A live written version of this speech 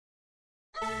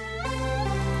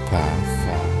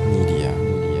Path Media.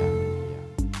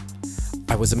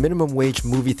 I was a minimum wage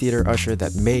movie theater usher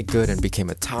that made good and became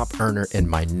a top earner in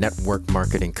my network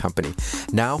marketing company.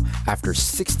 Now, after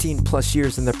 16 plus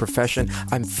years in the profession,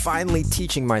 I'm finally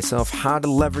teaching myself how to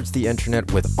leverage the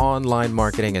internet with online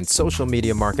marketing and social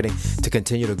media marketing to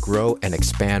continue to grow and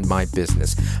expand my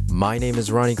business. My name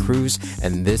is Ronnie Cruz,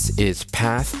 and this is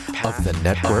Path of the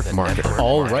Network Marketer.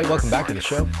 All right, welcome back to the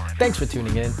show. Thanks for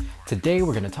tuning in. Today,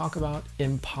 we're going to talk about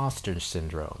imposter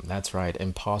syndrome. That's right,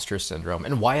 imposter syndrome,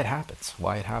 and why it happens.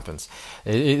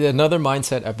 Another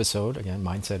mindset episode. Again,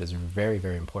 mindset is very,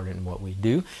 very important in what we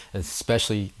do,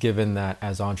 especially given that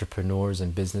as entrepreneurs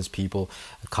and business people,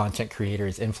 content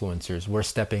creators, influencers, we're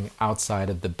stepping outside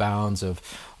of the bounds of,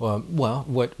 what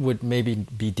would maybe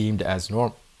be deemed as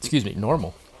normal.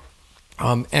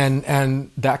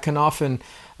 And that can often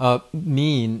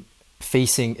mean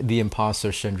facing the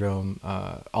imposter syndrome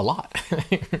a lot,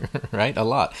 right? A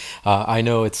lot. I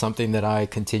know it's something that I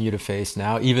continue to face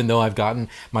now, even though I've gotten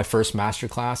my first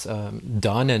masterclass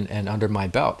done and under my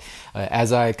belt.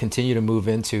 As I continue to move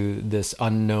into this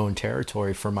unknown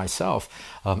territory for myself,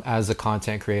 as a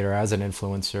content creator, as an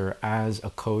influencer, as a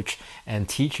coach and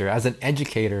teacher, as an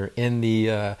educator in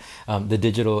the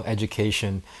digital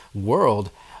education world,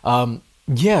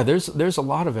 there's a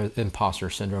lot of imposter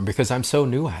syndrome because I'm so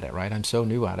new at it, right?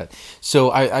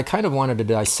 So I kind of wanted to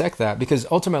dissect that because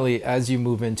ultimately, as you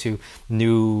move into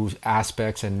new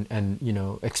aspects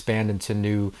and expand into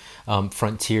new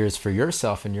frontiers for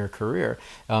yourself and your career,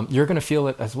 you're going to feel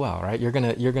it as well, right? You're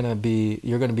going to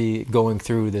be going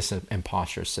through this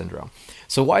imposter syndrome.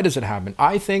 So why does it happen?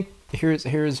 I think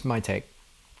here's my take.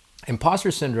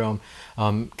 Imposter syndrome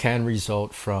can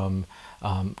result from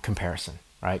comparison.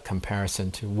 Right? Comparison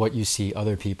to what you see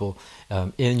other people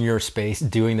in your space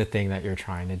doing the thing that you're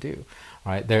trying to do.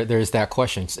 Right? There's that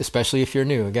question, especially if you're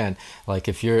new. Again, like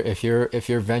if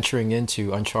you're venturing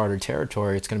into uncharted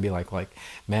territory, it's going to be like,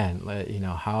 man,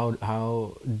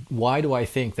 why do I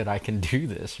think that I can do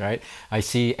this? Right? I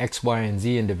see X, Y, and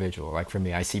Z individual. Like for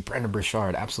me, I see Brendan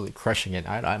Burchard absolutely crushing it.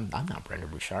 I'm not Brendan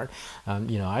Burchard.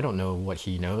 I don't know what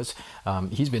he knows.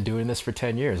 He's been doing this for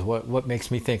 10 years. What makes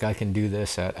me think I can do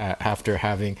this after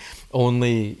having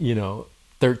only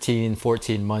 13,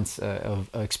 14 months of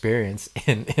experience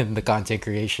in the content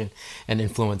creation and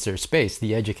influencer space,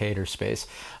 the educator space,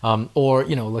 or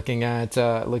looking at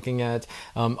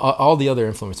all the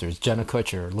other influencers, Jenna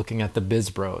Kutcher, looking at the Biz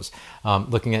Bros,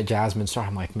 looking at Jasmine Star.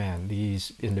 I'm like, man,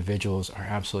 these individuals are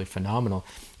absolutely phenomenal.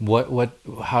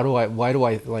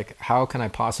 How can I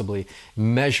possibly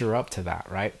measure up to that,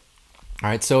 right? All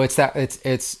right, so it's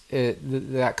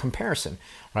that comparison,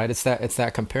 right? It's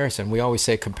that comparison. We always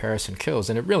say comparison kills,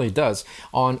 and it really does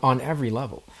on every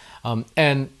level.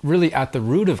 And really, at the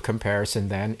root of comparison,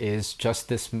 then, is just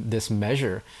this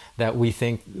measure that we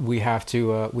think we have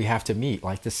to meet,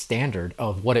 like the standard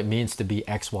of what it means to be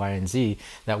X, Y, and Z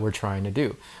that we're trying to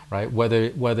do, right? Whether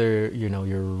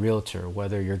you're a realtor,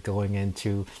 whether you're going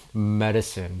into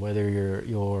medicine, whether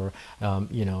you're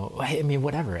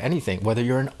whatever, anything, whether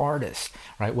you're an artist,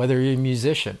 right? Whether you're a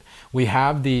musician, we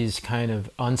have these kind of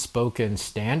unspoken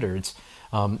standards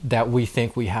that we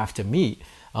think we have to meet.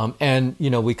 And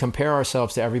we compare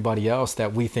ourselves to everybody else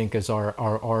that we think are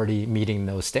already meeting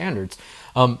those standards.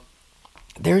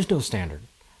 There's no standard.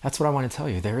 That's what I want to tell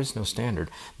you. There is no standard.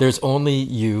 There's only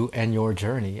you and your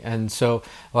journey. And so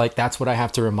that's what I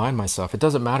have to remind myself. It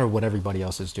doesn't matter what everybody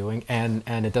else is doing. And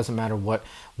it doesn't matter what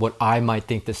I might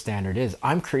think the standard is.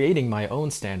 I'm creating my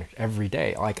own standard every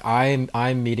day.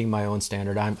 I'm meeting my own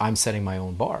standard. I'm setting my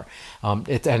own bar.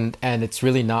 And it's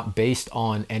really not based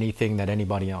on anything that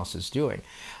anybody else is doing.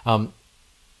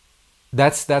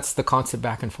 That's the constant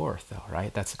back and forth, though,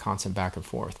 right? That's the constant back and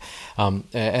forth,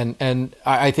 and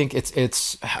I think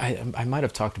I might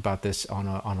have talked about this on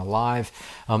a live.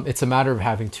 It's a matter of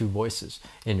having two voices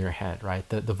in your head, right?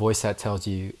 The voice that tells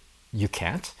you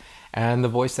can't, and the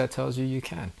voice that tells you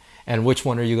can. And which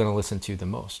one are you going to listen to the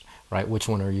most, right? Which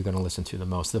one are you going to listen to the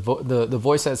most? The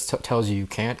voice that tells you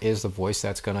can't is the voice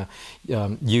that's going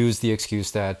to use the excuse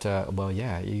that,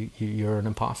 you're an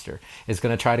imposter. It's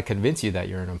going to try to convince you that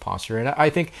you're an imposter. And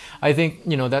I think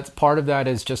that's part of that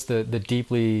is just the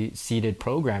deeply seated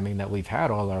programming that we've had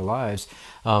all our lives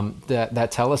that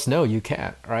tell us, no, you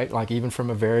can't, right? Like even from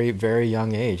a very, very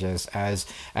young age, as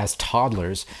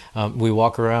toddlers, we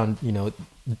walk around,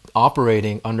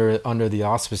 operating under the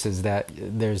auspices that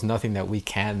there's nothing that we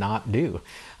cannot do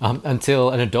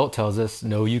until an adult tells us,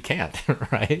 no, you can't.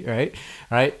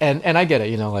 right and I get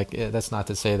it, that's not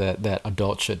to say that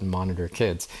adults shouldn't monitor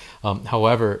kids.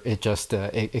 However, it just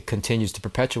it continues to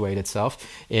perpetuate itself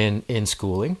in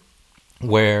schooling,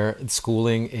 where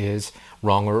schooling is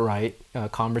wrong or right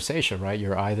conversation, right?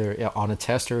 You're either on a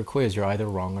test or a quiz, you're either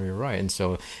wrong or you're right. And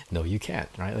so, no, you can't,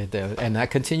 right? And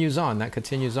that continues on,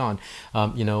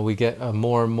 we get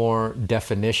more and more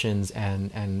definitions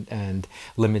and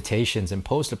limitations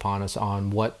imposed upon us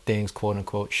on what things, quote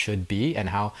unquote, should be, and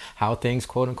how things,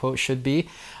 quote unquote, should be.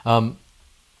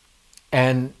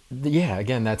 And yeah,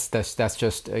 again, that's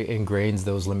just ingrains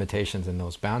those limitations and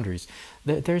those boundaries.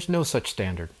 There's no such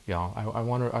standard, y'all. I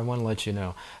want to let you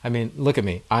know. I mean, look at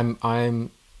me.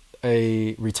 I'm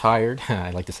a retired,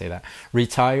 I like to say that,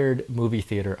 retired movie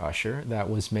theater usher that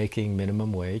was making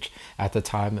minimum wage at the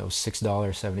time. It was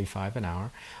 $6.75 an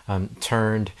hour.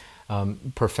 Turned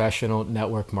professional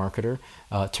network marketer,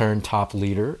 turned top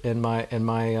leader in my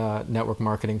network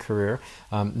marketing career.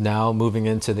 Now moving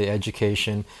into the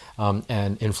education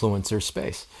and influencer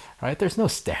space. Right? There's no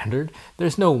standard.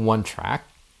 There's no one track.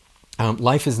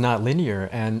 Life is not linear,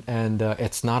 and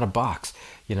it's not a box.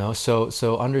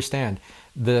 So understand.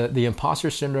 The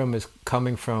imposter syndrome is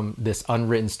coming from this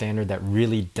unwritten standard that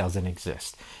really doesn't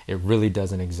exist. It really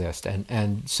doesn't exist.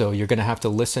 And so you're going to have to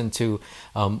listen to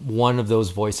one of those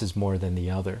voices more than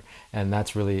the other. And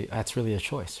that's really a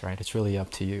choice, right? It's really up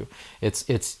to you.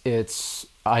 It's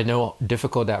I know,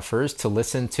 difficult at first to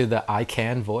listen to the I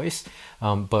can voice,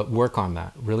 but work on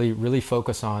that. Really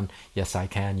focus on, yes, I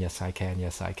can, yes, I can,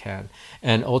 yes, I can.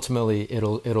 And ultimately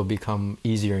it'll become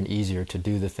easier and easier to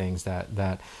do the things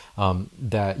that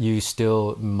you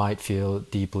still might feel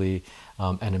deeply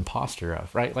an imposter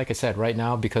of, right? Like I said, right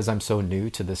now, because I'm so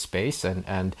new to this space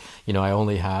and I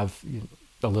only have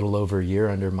a little over a year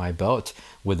under my belt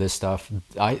with this stuff,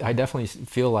 I definitely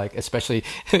feel like, especially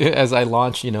as I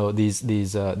launch, these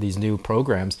new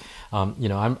programs,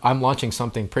 I'm launching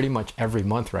something pretty much every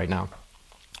month right now.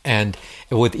 And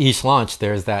with each launch,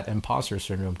 there's that imposter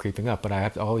syndrome creeping up. But I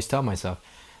have to always tell myself,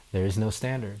 there is no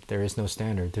standard. There is no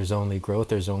standard. There's only growth.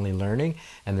 There's only learning,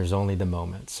 and there's only the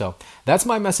moment. So that's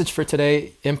my message for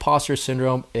today. Imposter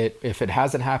syndrome. If it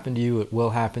hasn't happened to you, it will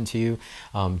happen to you.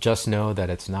 Just know that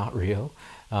it's not real.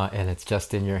 And it's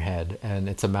just in your head, and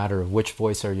it's a matter of which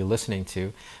voice are you listening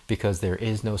to, because there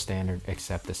is no standard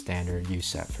except the standard you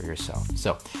set for yourself.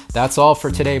 So that's all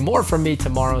for today. More from me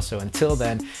tomorrow. So until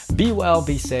then, be well,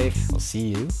 be safe. I'll see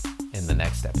you in the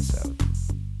next episode.